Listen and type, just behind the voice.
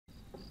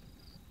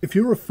If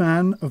you're a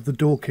fan of the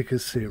Door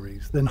Kickers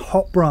series, then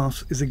Hot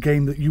Brass is a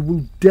game that you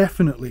will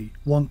definitely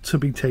want to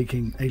be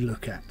taking a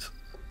look at.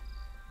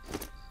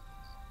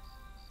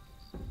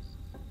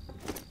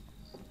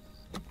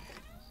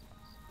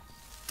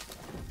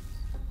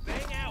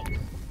 Bang out!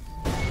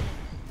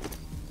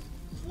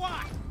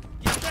 SWAT!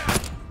 Get down!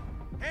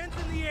 Hands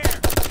in the air!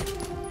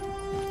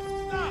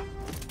 Stop!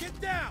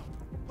 Get down!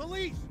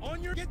 Police! On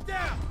your... Get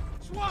down!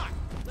 SWAT!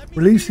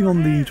 Releasing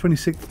on the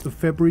 26th of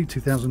February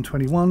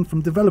 2021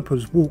 from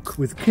developers Walk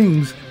with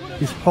Kings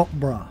is Hot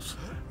Brass,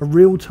 a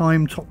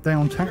real-time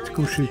top-down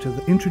tactical shooter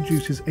that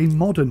introduces a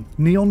modern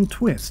neon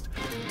twist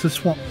to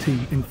SWAT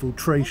team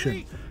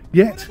infiltration.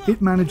 Yet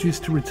it manages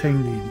to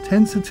retain the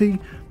intensity,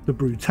 the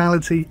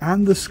brutality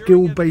and the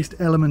skill-based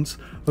elements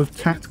of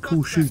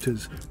tactical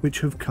shooters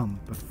which have come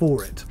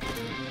before it.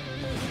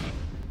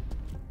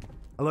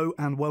 Hello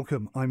and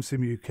welcome, I'm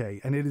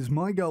SimUK, and it is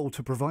my goal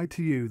to provide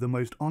to you the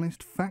most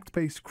honest,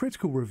 fact-based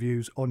critical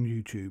reviews on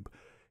YouTube.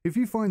 If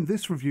you find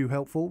this review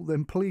helpful,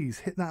 then please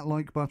hit that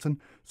like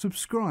button,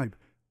 subscribe,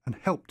 and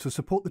help to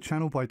support the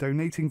channel by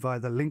donating via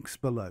the links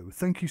below.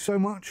 Thank you so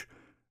much,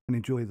 and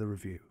enjoy the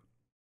review.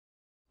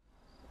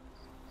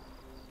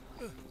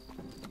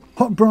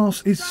 Hot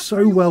Brass is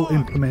so well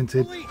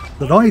implemented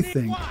that I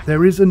think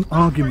there is an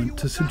argument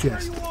to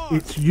suggest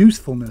its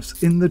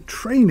usefulness in the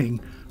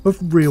training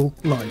of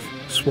real-life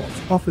SWAT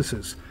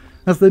officers,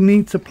 as the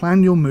need to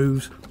plan your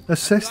moves,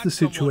 assess the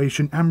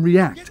situation and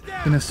react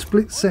in a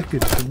split second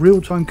to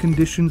real-time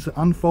conditions that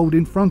unfold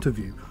in front of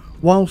you,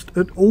 whilst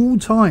at all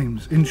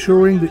times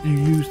ensuring that you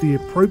use the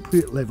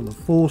appropriate level of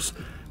force,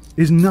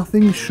 is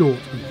nothing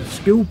short of the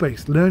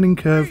skill-based learning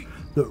curve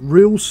that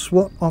real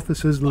SWAT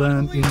officers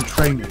learn in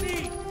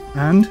training.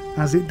 And,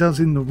 as it does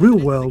in the real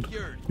world,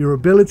 your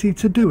ability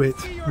to do it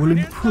will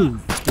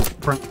improve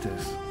with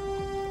practice.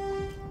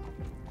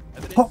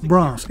 Hot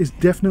Brass is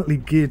definitely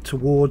geared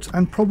towards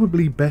and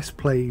probably best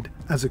played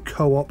as a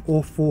co-op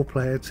or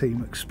 4-player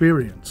team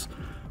experience,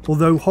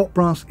 although Hot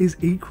Brass is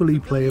equally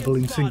playable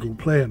in single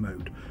player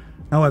mode.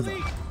 However,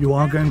 you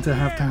are going to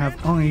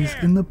have eyes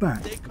in the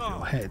back of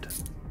your head.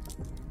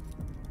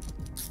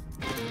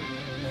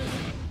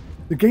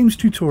 The game's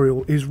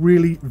tutorial is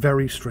really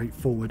very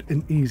straightforward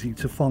and easy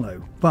to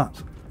follow,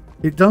 but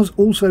it does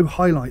also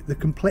highlight the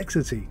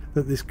complexity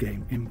that this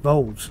game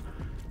involves.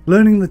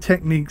 Learning the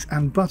techniques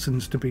and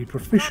buttons to be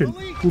proficient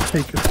will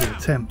take a few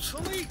attempts,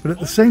 but at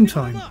the same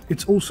time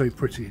it's also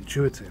pretty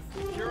intuitive,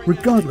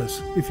 regardless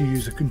if you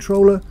use a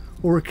controller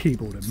or a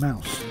keyboard and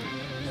mouse.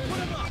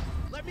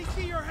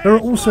 There are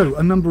also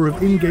a number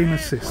of in-game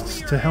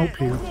assists to help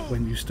you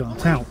when you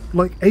start out,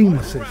 like aim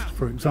assist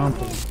for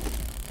example.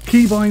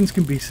 Keybinds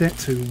can be set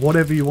to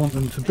whatever you want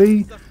them to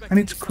be, and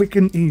it's quick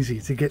and easy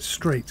to get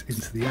straight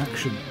into the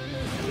action.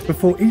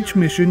 Before each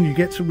mission you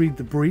get to read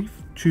the brief,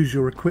 choose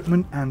your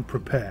equipment and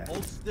prepare.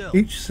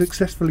 Each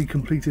successfully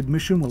completed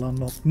mission will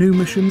unlock new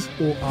missions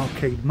or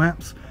arcade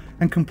maps,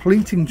 and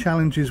completing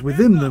challenges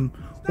within them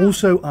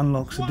also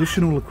unlocks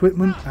additional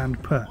equipment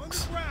and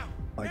perks,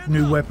 like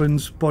new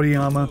weapons, body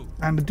armor,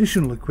 and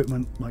additional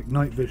equipment like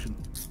night vision.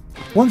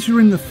 Once you're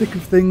in the thick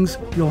of things,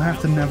 you'll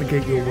have to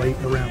navigate your way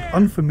around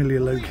unfamiliar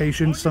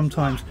locations,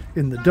 sometimes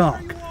in the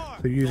dark,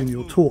 so using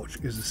your torch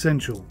is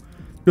essential.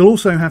 You'll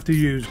also have to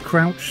use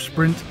crouch,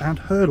 sprint and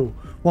hurdle,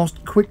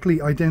 whilst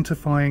quickly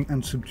identifying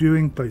and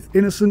subduing both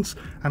innocents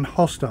and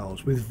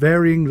hostiles with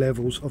varying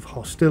levels of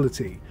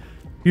hostility.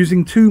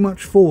 Using too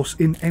much force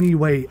in any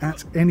way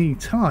at any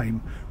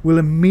time will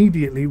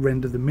immediately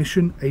render the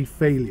mission a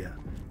failure.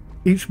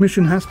 Each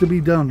mission has to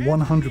be done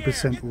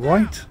 100%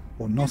 right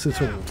or not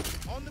at all.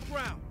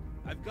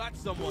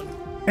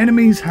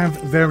 Enemies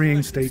have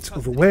varying states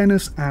of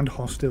awareness and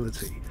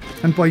hostility,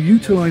 and by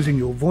utilising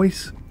your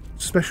voice,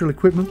 special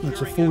equipment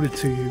that's afforded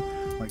to you,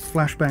 like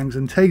flashbangs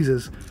and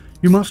tasers,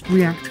 you must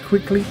react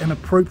quickly and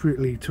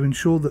appropriately to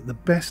ensure that the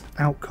best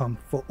outcome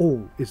for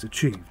all is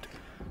achieved,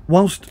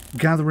 whilst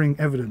gathering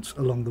evidence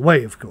along the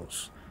way, of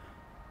course.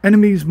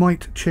 Enemies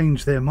might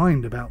change their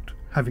mind about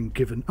having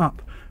given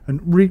up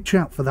and reach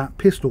out for that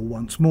pistol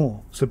once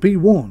more, so be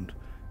warned.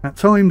 At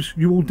times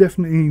you will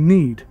definitely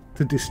need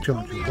to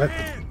discharge your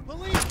weapon.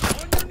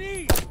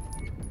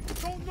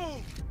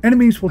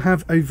 Enemies will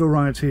have a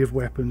variety of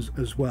weapons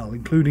as well,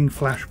 including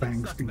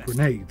flashbangs and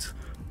grenades.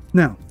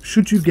 Now,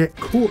 should you get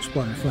caught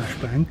by a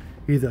flashbang,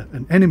 either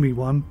an enemy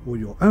one or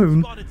your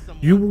own,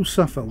 you will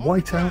suffer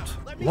whiteout,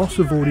 loss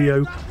of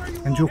audio,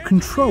 and your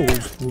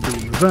controls will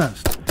be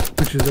reversed,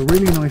 which is a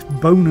really nice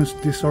bonus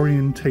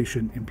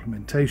disorientation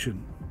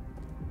implementation.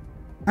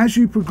 As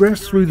you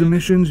progress through the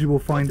missions, you will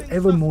find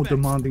ever more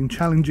demanding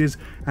challenges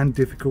and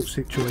difficult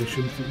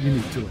situations that you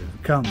need to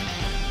overcome.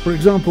 For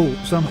example,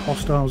 some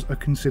hostiles are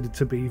considered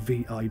to be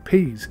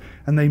VIPs,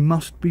 and they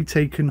must be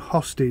taken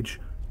hostage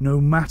no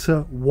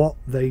matter what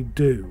they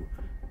do.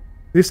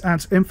 This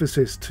adds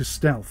emphasis to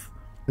stealth,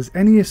 as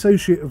any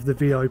associate of the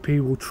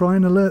VIP will try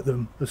and alert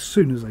them as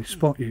soon as they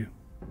spot you.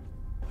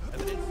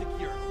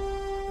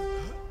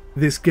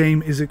 This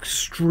game is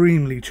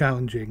extremely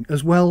challenging,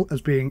 as well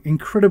as being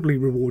incredibly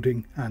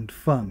rewarding and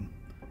fun.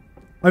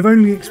 I've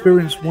only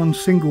experienced one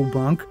single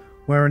bug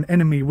where an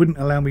enemy wouldn't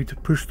allow me to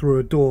push through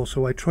a door,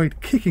 so I tried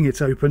kicking it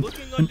open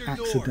and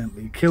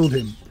accidentally killed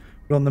him.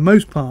 But on the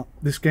most part,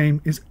 this game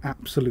is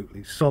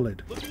absolutely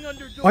solid.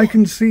 I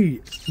can see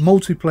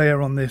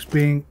multiplayer on this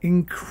being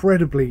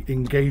incredibly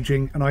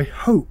engaging, and I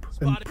hope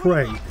and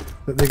pray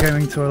that they're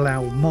going to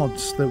allow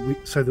mods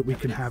so that we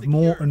can have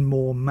more and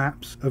more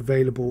maps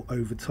available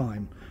over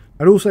time.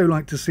 I'd also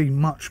like to see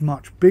much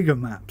bigger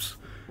maps.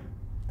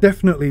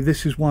 Definitely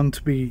this is one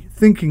to be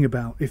thinking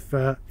about. If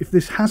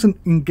this hasn't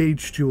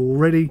engaged you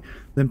already,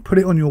 then put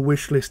it on your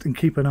wish list and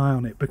keep an eye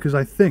on it, because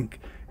I think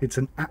it's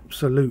an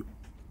absolute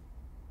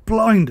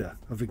blinder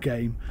of a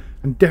game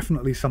and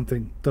definitely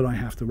something that I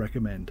have to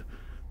recommend.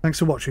 Thanks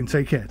for watching.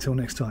 Take care. Till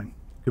next time.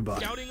 Goodbye.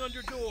 Scouting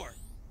under door.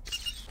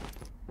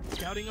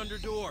 Scouting under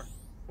door.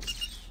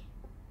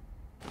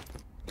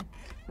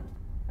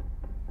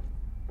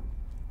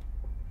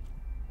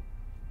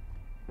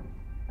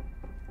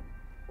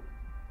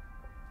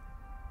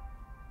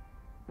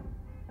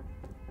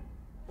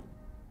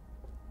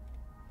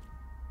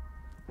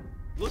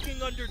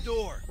 Looking under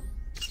door.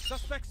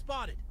 Suspect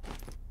spotted.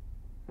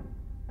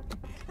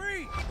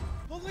 Freeze!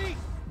 Police!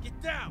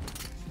 Get down!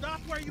 Stop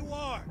where you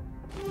are!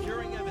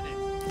 Securing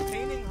evidence.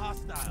 Detaining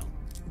hostile.